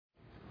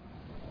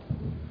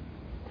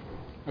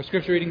Our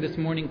scripture reading this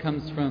morning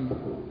comes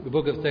from the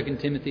book of 2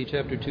 Timothy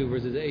chapter 2,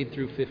 verses 8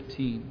 through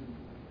 15.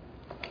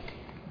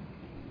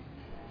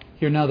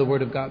 Hear now the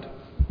word of God.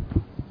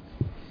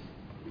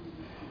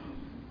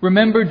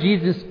 Remember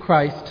Jesus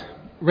Christ,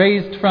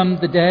 raised from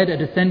the dead, a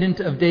descendant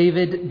of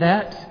David.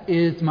 That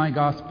is my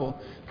gospel,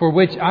 for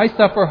which I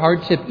suffer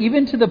hardship,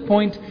 even to the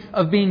point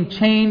of being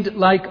chained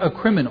like a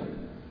criminal.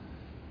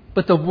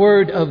 But the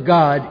word of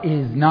God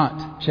is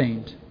not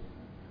chained.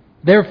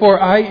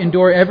 Therefore I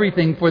endure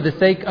everything for the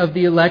sake of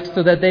the elect,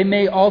 so that they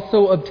may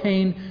also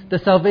obtain the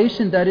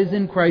salvation that is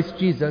in Christ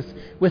Jesus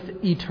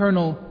with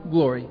eternal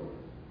glory.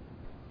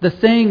 The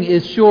saying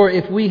is sure,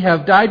 if we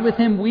have died with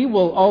Him, we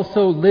will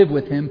also live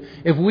with Him.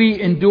 If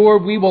we endure,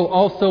 we will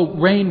also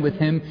reign with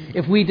Him.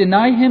 If we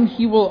deny Him,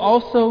 He will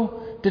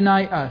also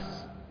deny us.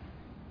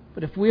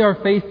 But if we are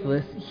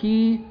faithless,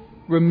 He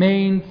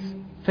remains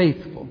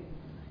faithful,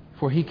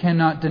 for He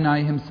cannot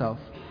deny Himself.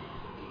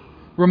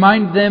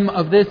 Remind them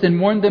of this and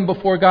warn them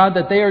before God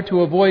that they are to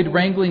avoid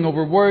wrangling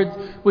over words,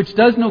 which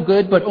does no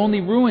good but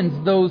only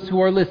ruins those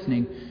who are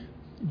listening.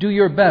 Do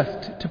your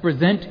best to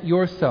present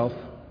yourself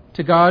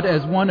to God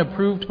as one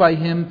approved by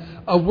Him,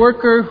 a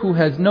worker who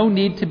has no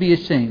need to be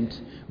ashamed,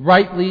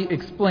 rightly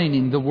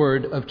explaining the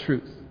word of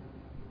truth.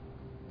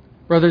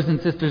 Brothers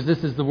and sisters,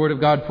 this is the word of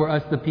God for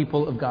us, the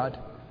people of God.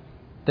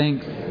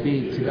 Thanks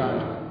be to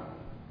God.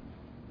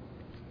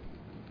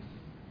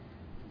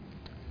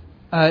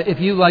 If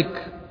you, like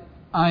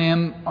I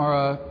am,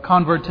 are a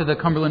convert to the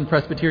Cumberland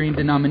Presbyterian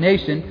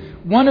denomination,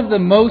 one of the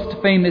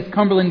most famous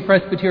Cumberland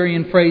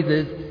Presbyterian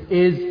phrases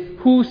is,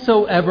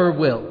 "Whosoever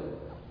will."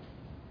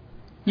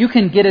 You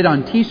can get it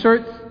on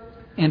t-shirts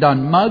and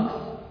on mugs,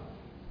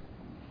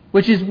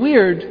 which is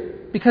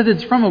weird because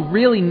it's from a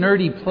really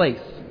nerdy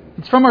place.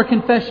 It's from our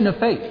confession of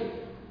faith.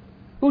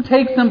 Who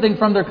takes something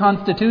from their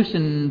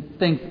constitution and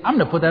thinks, I'm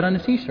going to put that on a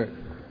t-shirt?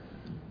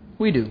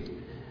 We do.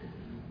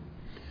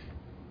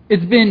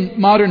 It's been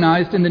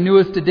modernized in the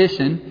newest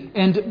edition,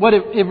 and what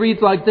it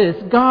reads like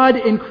this: God,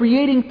 in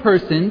creating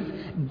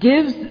persons,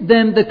 gives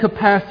them the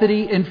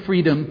capacity and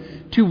freedom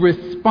to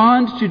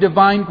respond to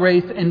divine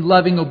grace and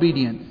loving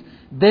obedience.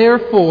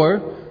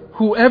 Therefore,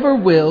 whoever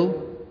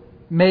will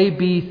may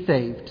be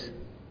saved.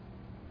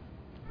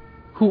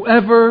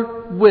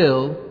 Whoever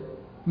will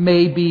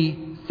may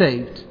be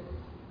saved.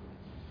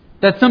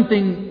 That's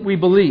something we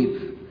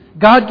believe.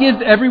 God gives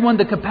everyone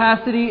the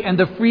capacity and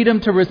the freedom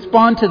to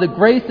respond to the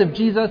grace of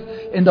Jesus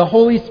and the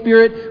Holy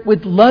Spirit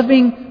with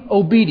loving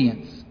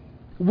obedience.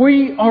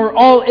 We are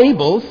all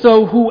able,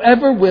 so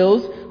whoever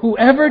wills,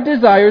 whoever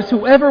desires,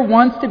 whoever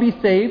wants to be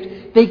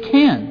saved, they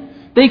can.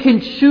 They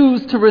can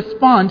choose to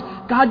respond.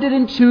 God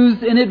didn't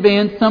choose in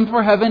advance, some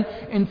for heaven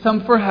and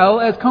some for hell.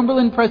 As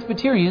Cumberland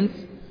Presbyterians,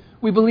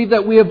 we believe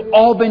that we have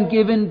all been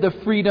given the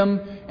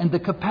freedom and the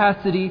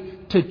capacity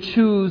to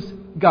choose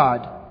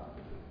God.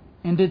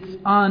 And it's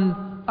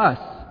on us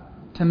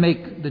to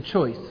make the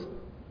choice.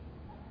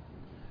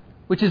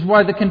 Which is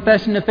why the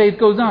confession of faith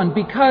goes on.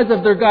 Because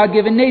of their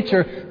God-given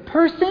nature,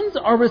 persons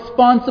are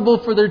responsible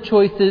for their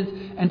choices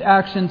and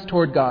actions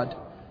toward God,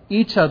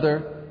 each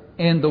other,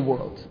 and the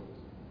world.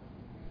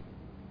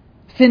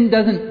 Sin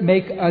doesn't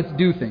make us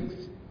do things.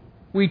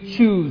 We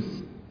choose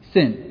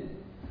sin.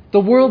 The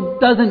world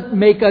doesn't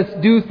make us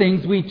do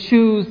things. We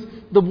choose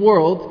the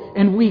world,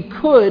 and we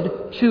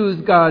could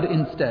choose God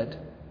instead.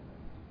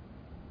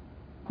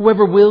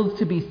 Whoever wills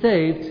to be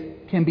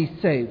saved can be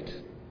saved.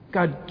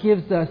 God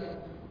gives us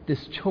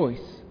this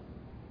choice.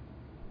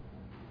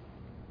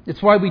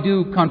 It's why we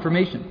do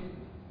confirmation.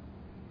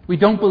 We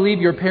don't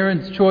believe your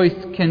parents' choice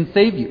can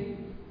save you.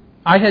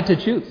 I had to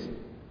choose.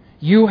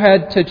 You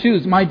had to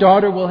choose. My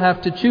daughter will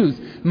have to choose.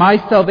 My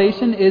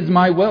salvation is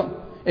my will,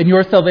 and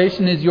your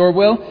salvation is your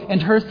will,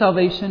 and her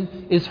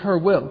salvation is her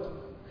will.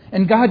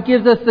 And God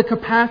gives us the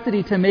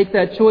capacity to make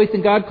that choice,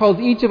 and God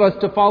calls each of us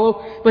to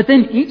follow, but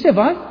then each of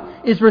us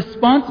is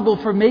responsible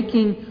for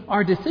making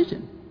our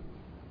decision.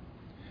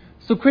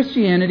 So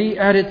Christianity,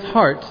 at its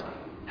heart,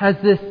 has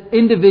this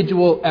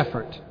individual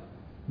effort,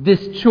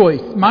 this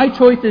choice. My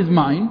choice is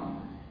mine,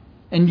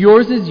 and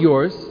yours is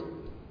yours.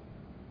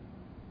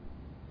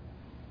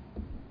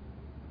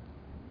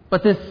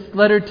 But this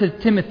letter to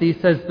Timothy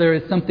says there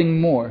is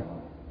something more.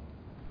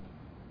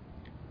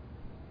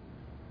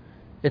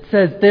 It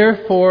says,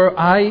 "Therefore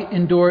I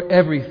endure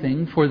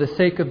everything for the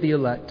sake of the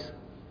elect,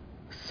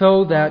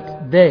 so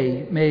that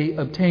they may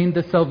obtain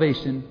the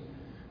salvation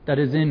that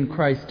is in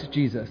Christ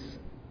Jesus."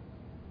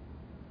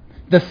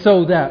 The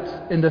 "so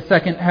that" in the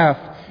second half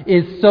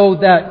is so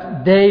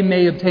that they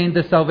may obtain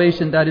the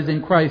salvation that is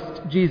in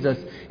Christ Jesus.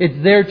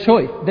 It's their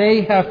choice.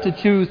 They have to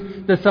choose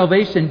the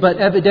salvation, but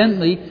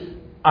evidently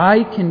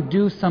I can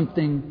do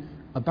something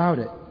about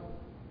it.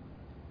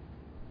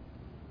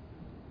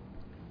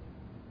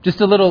 Just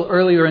a little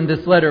earlier in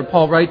this letter,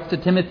 Paul writes to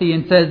Timothy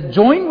and says,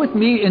 "Join with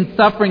me in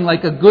suffering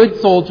like a good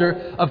soldier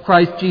of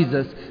Christ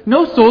Jesus."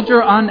 No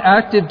soldier on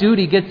active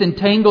duty gets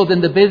entangled in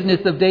the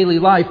business of daily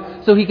life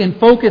so he can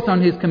focus on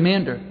his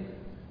commander.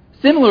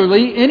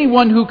 Similarly,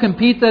 anyone who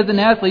competes as an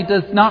athlete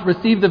does not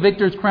receive the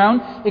victor's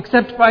crown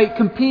except by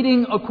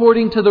competing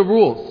according to the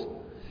rules.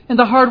 And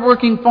the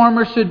hardworking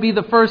farmer should be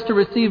the first to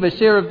receive a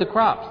share of the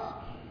crops.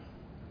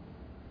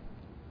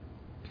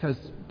 Because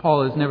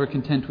Paul is never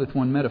content with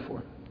one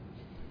metaphor.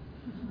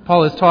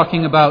 Paul is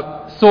talking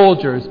about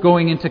soldiers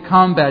going into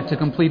combat to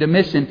complete a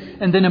mission,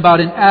 and then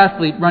about an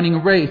athlete running a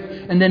race,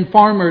 and then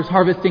farmers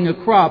harvesting a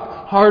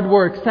crop, hard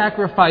work,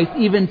 sacrifice,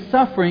 even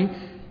suffering.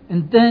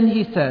 And then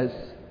he says,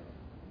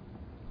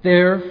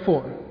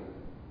 "Therefore,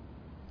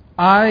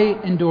 I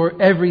endure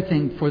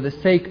everything for the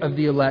sake of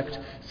the elect,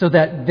 so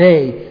that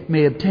they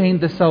may obtain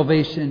the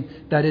salvation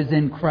that is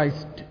in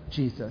Christ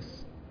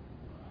Jesus."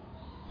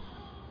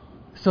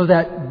 So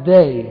that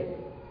they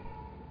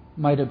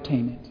might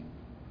obtain it.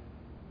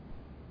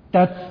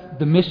 That's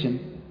the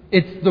mission.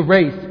 It's the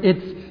race.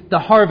 It's the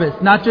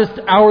harvest. Not just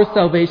our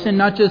salvation,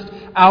 not just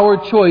our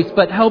choice,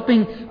 but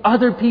helping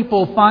other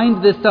people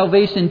find this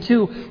salvation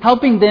too.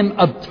 Helping them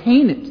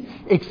obtain it,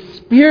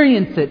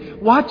 experience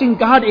it, watching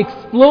God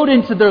explode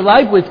into their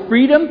life with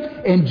freedom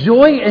and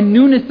joy and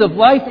newness of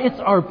life. It's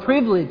our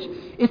privilege.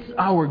 It's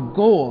our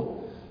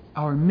goal,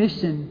 our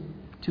mission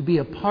to be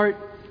a part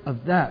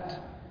of that.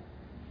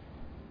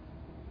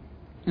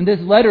 In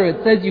this letter,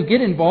 it says you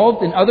get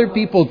involved in other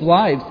people's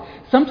lives,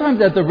 sometimes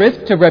at the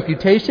risk to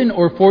reputation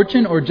or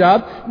fortune or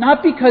job,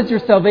 not because your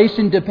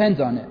salvation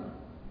depends on it.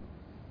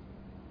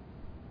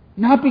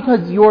 Not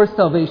because your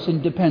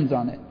salvation depends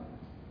on it.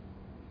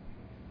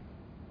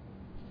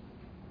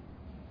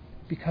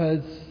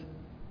 Because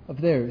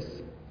of theirs.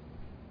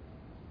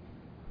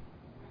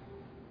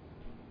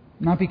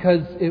 Not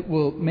because it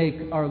will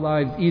make our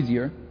lives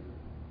easier.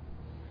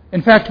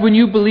 In fact, when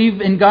you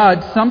believe in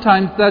God,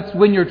 sometimes that's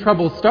when your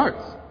trouble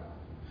starts.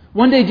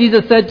 One day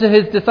Jesus said to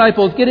his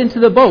disciples, "Get into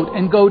the boat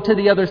and go to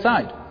the other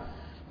side."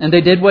 And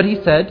they did what he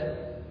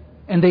said,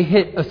 and they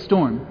hit a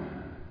storm.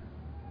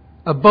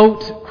 A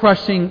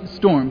boat-crushing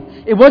storm.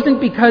 It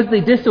wasn't because they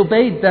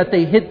disobeyed that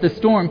they hit the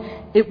storm.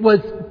 It was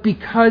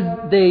because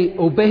they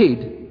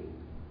obeyed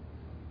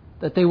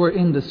that they were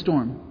in the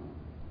storm.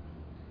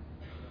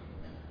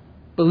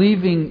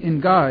 Believing in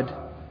God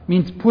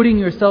means putting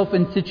yourself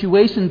in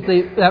situations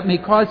that may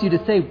cause you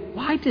to say,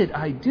 "Why did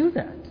I do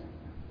that?"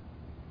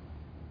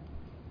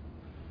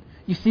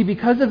 You see,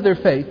 because of their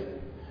faith,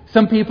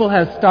 some people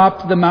have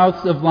stopped the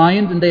mouths of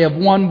lions, and they have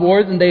won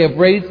wars, and they have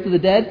raised the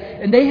dead,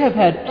 and they have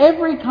had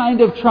every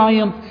kind of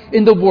triumph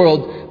in the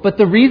world. But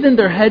the reason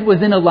their head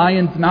was in a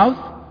lion's mouth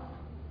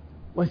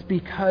was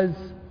because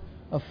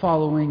of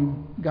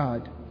following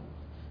God.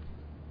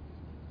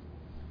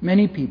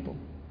 Many people,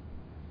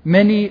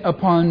 many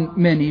upon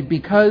many,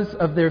 because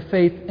of their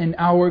faith in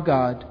our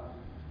God,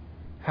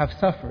 have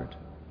suffered.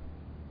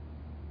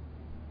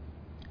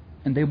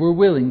 And they were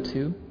willing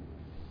to,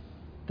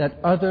 that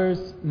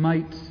others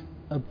might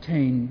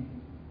obtain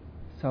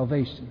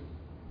salvation.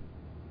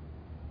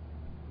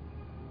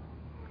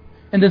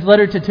 In this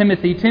letter to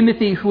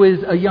Timothy who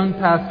is a young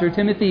pastor,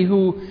 Timothy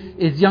who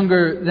is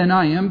younger than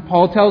I am,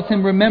 Paul tells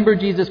him, "Remember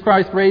Jesus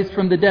Christ raised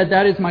from the dead.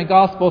 That is my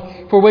gospel,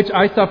 for which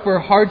I suffer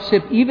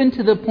hardship, even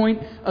to the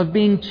point of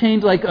being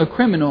chained like a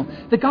criminal."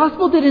 The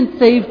gospel didn't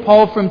save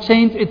Paul from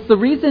chains. It's the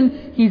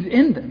reason he's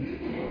in them.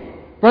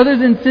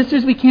 Brothers and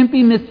sisters, we can't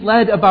be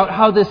misled about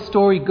how this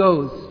story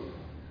goes.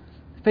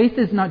 Faith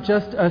is not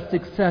just a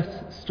success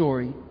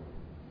story.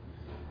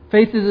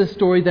 Faith is a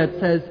story that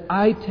says,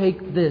 I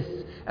take this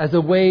as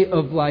a way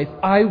of life.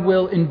 I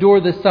will endure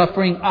the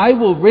suffering. I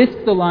will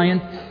risk the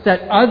lions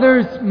that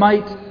others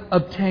might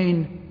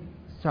obtain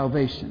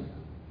salvation.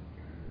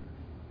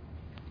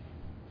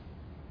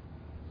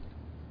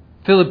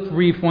 Philip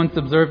Reef once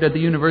observed at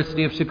the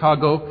University of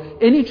Chicago,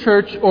 any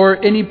church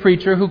or any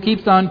preacher who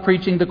keeps on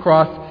preaching the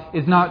cross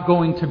is not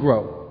going to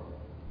grow.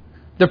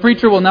 The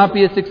preacher will not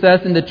be a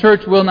success and the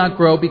church will not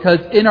grow because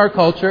in our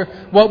culture,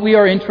 what we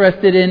are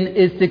interested in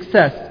is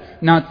success,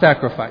 not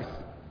sacrifice.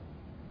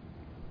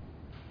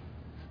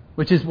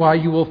 Which is why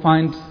you will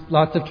find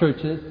lots of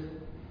churches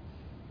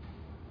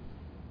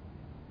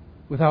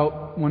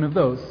without one of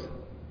those.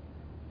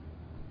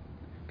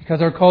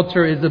 Because our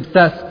culture is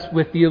obsessed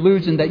with the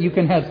illusion that you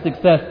can have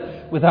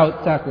success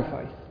without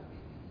sacrifice.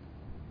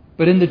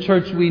 But in the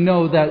church we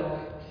know that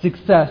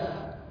success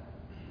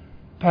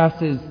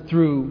passes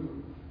through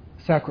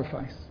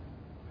sacrifice.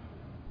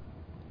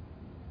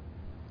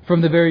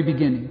 From the very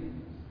beginning,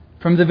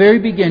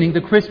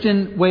 the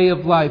Christian way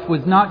of life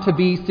was not to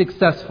be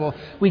successful.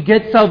 We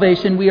get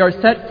salvation, we are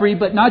set free,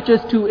 but not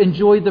just to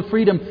enjoy the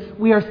freedom.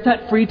 We are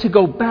set free to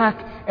go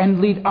back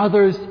and lead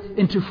others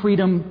into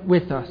freedom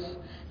with us,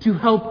 to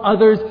help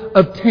others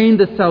obtain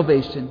the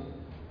salvation.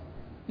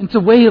 It's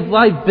a way of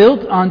life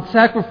built on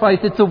sacrifice.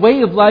 It's a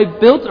way of life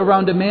built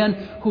around a man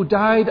who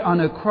died on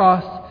a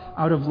cross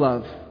out of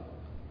love.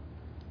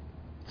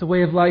 It's a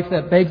way of life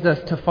that begs us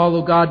to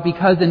follow God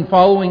because in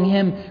following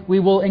Him we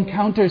will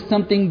encounter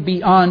something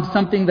beyond,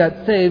 something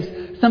that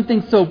saves,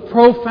 something so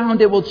profound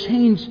it will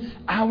change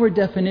our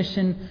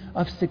definition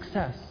of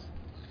success.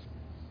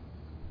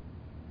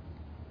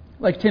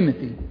 Like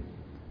Timothy,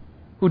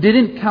 who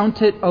didn't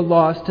count it a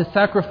loss to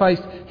sacrifice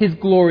his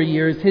glory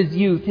years, his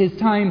youth, his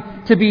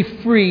time to be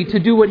free, to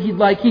do what he'd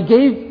like. He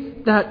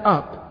gave that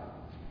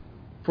up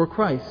for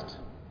Christ,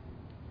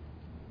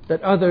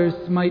 that others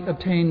might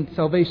obtain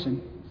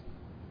salvation.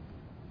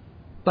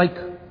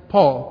 Like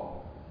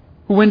Paul,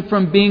 who went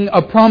from being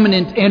a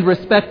prominent and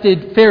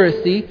respected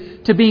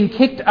Pharisee to being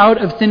kicked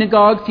out of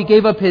synagogues. He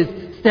gave up his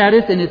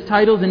status and his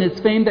titles and his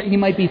fame that he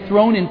might be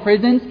thrown in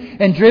prisons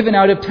and driven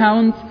out of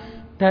towns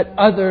that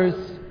others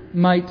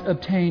might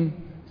obtain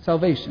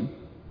salvation.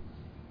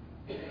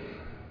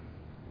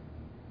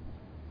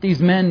 These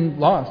men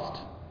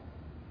lost.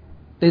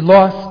 They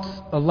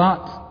lost a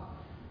lot.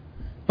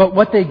 But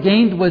what they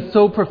gained was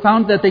so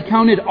profound that they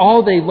counted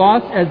all they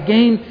lost as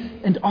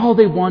gain, and all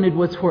they wanted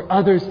was for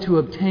others to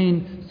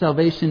obtain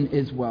salvation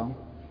as well.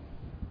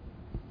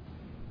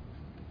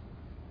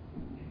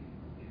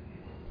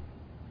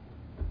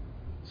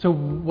 So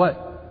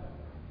what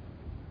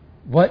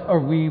are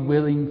we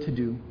willing to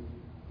do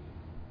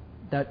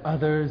that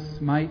others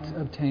might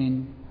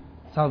obtain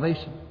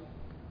salvation?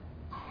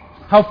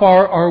 How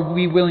far are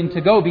we willing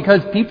to go?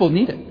 Because people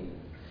need it.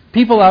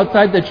 People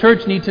outside the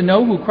church need to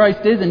know who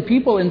Christ is, and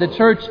people in the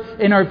church,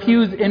 in our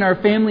pews, in our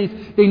families,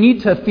 they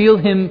need to feel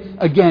Him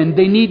again.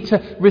 They need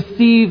to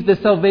receive the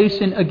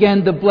salvation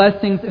again, the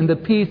blessings and the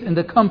peace and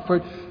the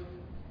comfort.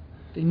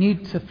 They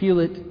need to feel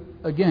it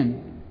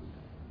again.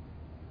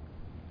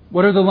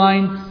 What are the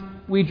lines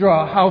we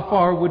draw? How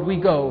far would we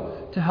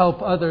go to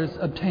help others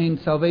obtain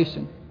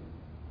salvation?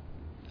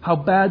 How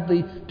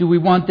badly do we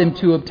want them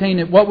to obtain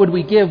it? What would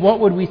we give? What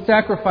would we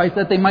sacrifice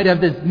that they might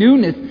have this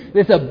newness,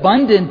 this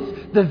abundance,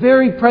 the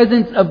very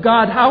presence of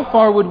God? How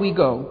far would we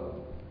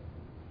go?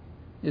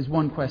 Is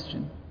one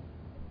question.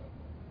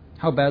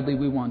 How badly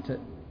we want it.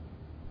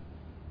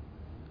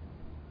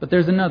 But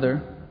there's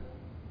another.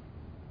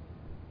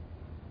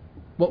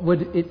 What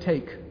would it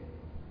take?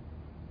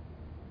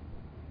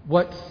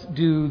 What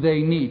do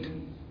they need?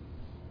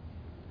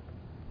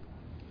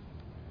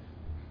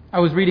 I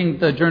was reading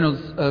the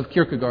journals of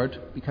Kierkegaard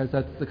because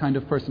that's the kind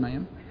of person I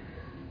am.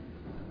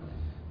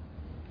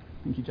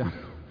 Thank you, John.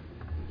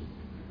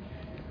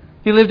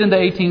 He lived in the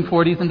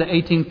 1840s and the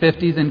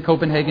 1850s in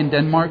Copenhagen,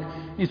 Denmark.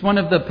 He's one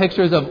of the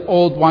pictures of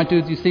old white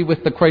dudes you see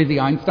with the crazy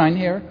Einstein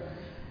hair.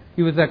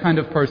 He was that kind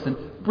of person.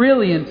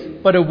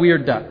 Brilliant, but a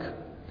weird duck.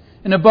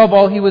 And above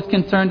all, he was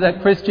concerned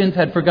that Christians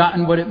had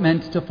forgotten what it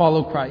meant to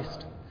follow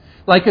Christ.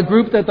 Like a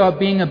group that thought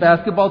being a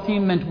basketball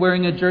team meant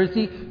wearing a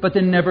jersey, but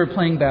then never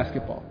playing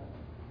basketball.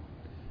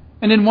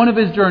 And in one of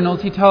his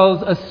journals, he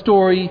tells a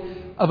story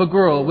of a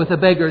girl with a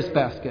beggar's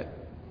basket.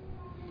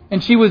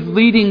 And she was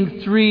leading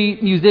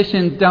 3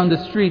 musicians down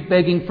the street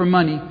begging for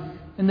money.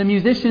 And the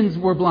musicians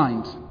were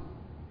blind.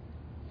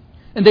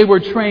 And they were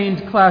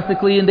trained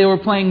classically, and they were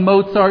playing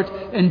Mozart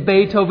and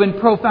Beethoven,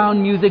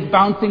 profound music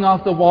bouncing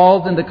off the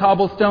walls and the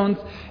cobblestones.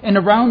 And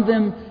around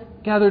them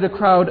gathered a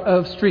crowd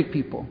of street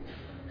people.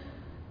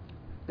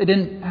 They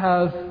didn't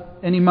have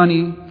any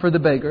money for the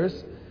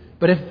beggars,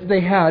 but if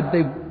they had,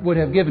 they would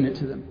have given it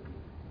to them.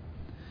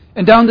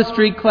 And down the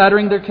street,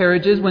 clattering their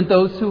carriages, went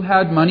those who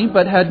had money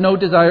but had no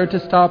desire to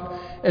stop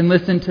and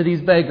listen to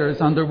these beggars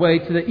on their way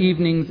to the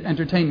evening's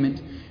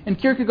entertainment. And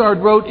Kierkegaard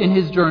wrote in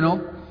his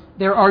journal,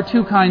 there are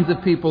 2 kinds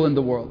of people in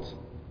the world.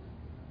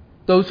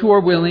 Those who are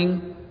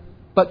willing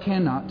but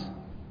cannot,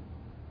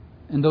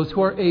 and those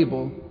who are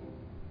able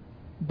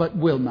but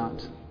will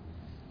not.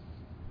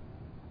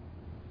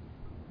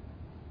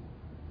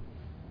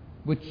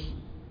 Which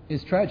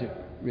is tragic,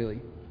 really.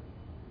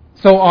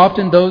 So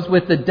often those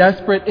with the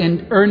desperate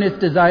and earnest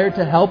desire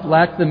to help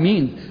lack the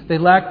means. They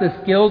lack the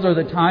skills or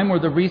the time or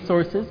the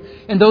resources.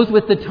 And those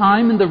with the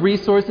time and the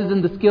resources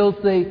and the skills,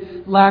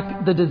 they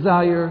lack the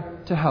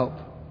desire to help.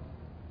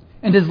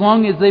 And as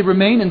long as they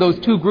remain in those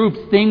 2 groups,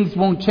 things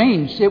won't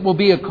change. It will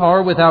be a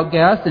car without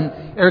gas,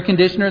 an air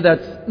conditioner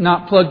that's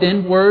not plugged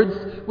in,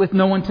 words with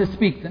no one to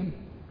speak them.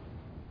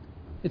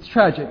 It's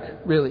tragic,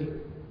 really.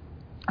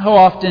 How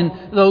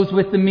often those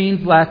with the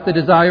means lack the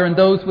desire, and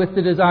those with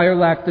the desire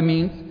lack the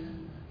means.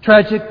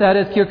 Tragic that,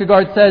 as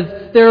Kierkegaard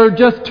says, there are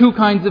just 2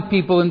 kinds of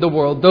people in the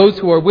world. Those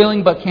who are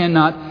willing but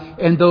cannot,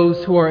 and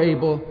those who are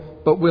able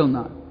but will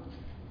not.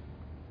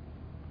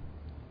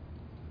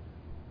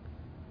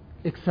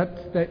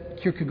 Except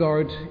that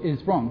Kierkegaard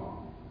is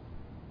wrong.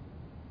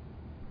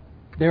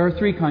 There are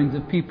 3 kinds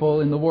of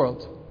people in the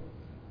world.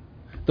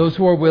 Those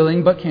who are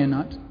willing but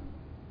cannot,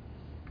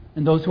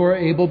 and those who are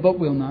able but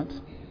will not.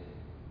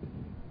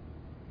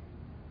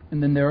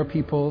 And then there are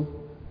people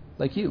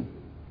like you.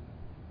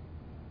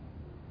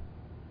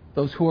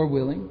 Those who are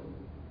willing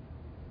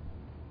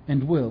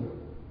and will.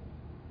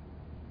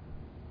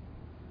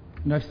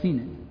 And I've seen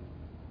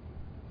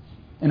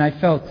it. And I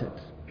felt it.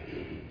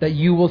 That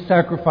you will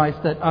sacrifice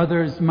that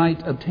others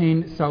might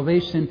obtain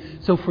salvation.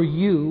 So for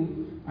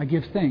you, I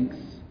give thanks.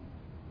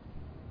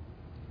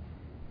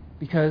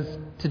 Because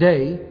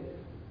today,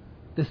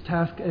 this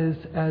task is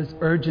as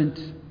urgent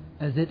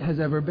as it has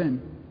ever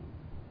been.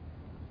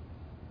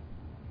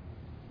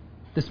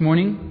 This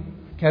morning,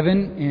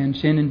 Kevin and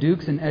Shannon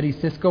Dukes and Eddie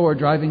Sisko are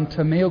driving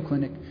to Mayo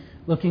Clinic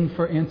looking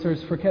for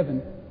answers for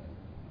Kevin?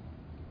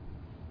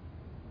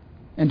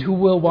 And who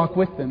will walk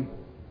with them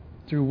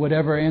through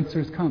whatever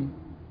answers come?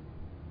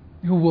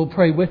 Who will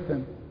pray with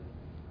them?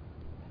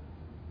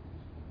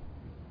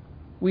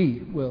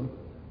 We will.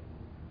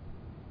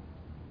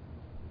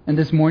 And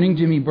this morning,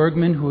 Jimmy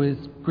Bergman, who is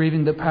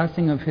grieving the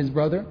passing of his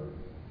brother,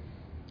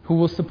 who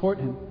will support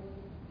him?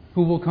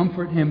 Who will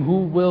comfort him?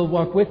 Who will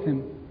walk with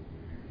him?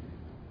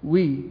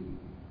 We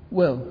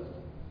will.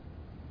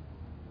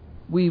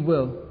 We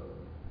will.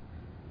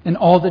 In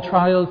all the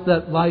trials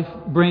that life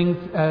brings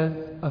as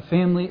a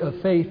family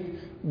of faith,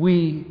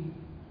 we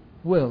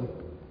will.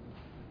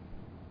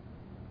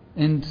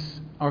 And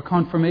our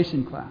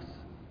confirmation class,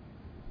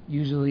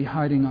 usually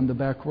hiding on the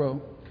back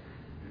row.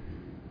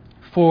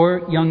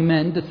 4 young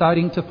men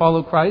deciding to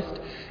follow Christ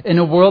in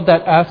a world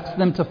that asks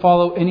them to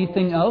follow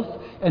anything else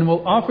and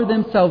will offer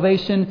them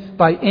salvation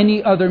by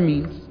any other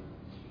means.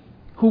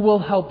 Who will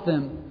help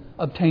them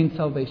obtain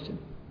salvation?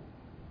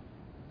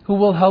 Who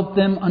will help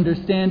them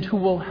understand? Who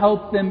will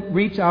help them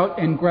reach out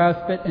and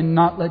grasp it and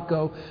not let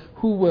go?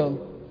 Who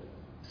will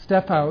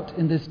step out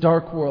in this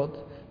dark world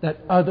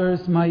that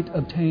others might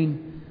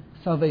obtain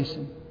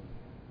salvation?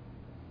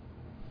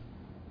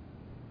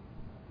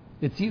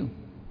 It's you.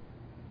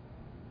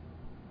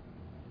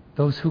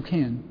 Those who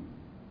can.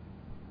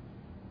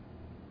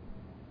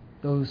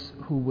 Those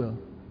who will.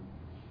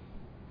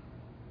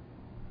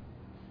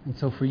 And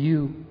so for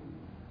you,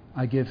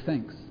 I give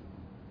thanks.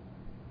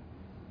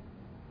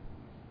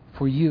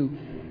 For you,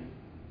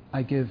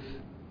 I give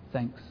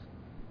thanks.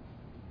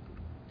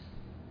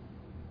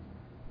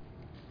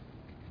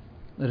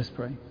 Let us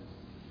pray.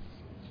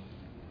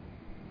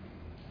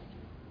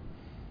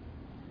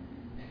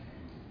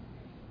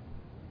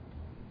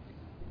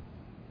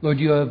 Lord,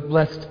 you have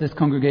blessed this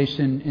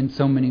congregation in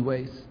so many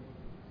ways.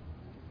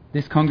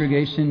 This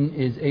congregation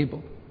is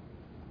able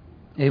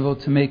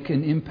to make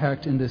an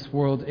impact in this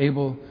world,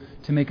 able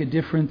to make a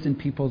difference in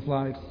people's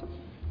lives.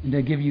 And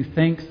I give you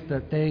thanks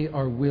that they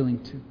are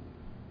willing to.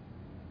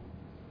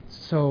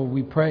 So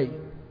we pray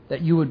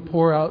that you would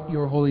pour out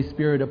your Holy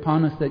Spirit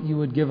upon us, that you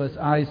would give us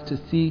eyes to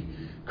see,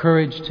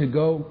 courage to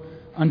go,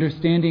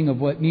 understanding of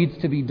what needs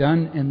to be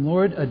done, and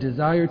Lord, a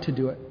desire to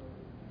do it.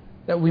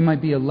 That we might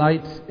be a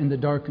light in the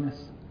darkness,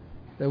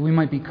 that we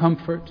might be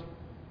comfort,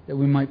 that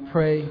we might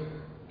pray,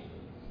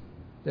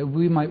 that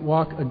we might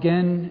walk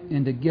again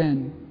and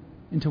again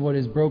into what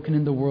is broken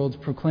in the world,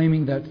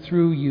 proclaiming that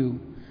through you,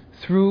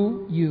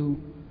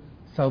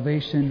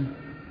 salvation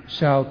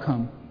shall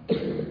come.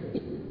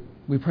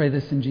 We pray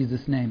this in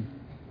Jesus' name.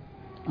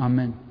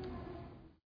 Amen.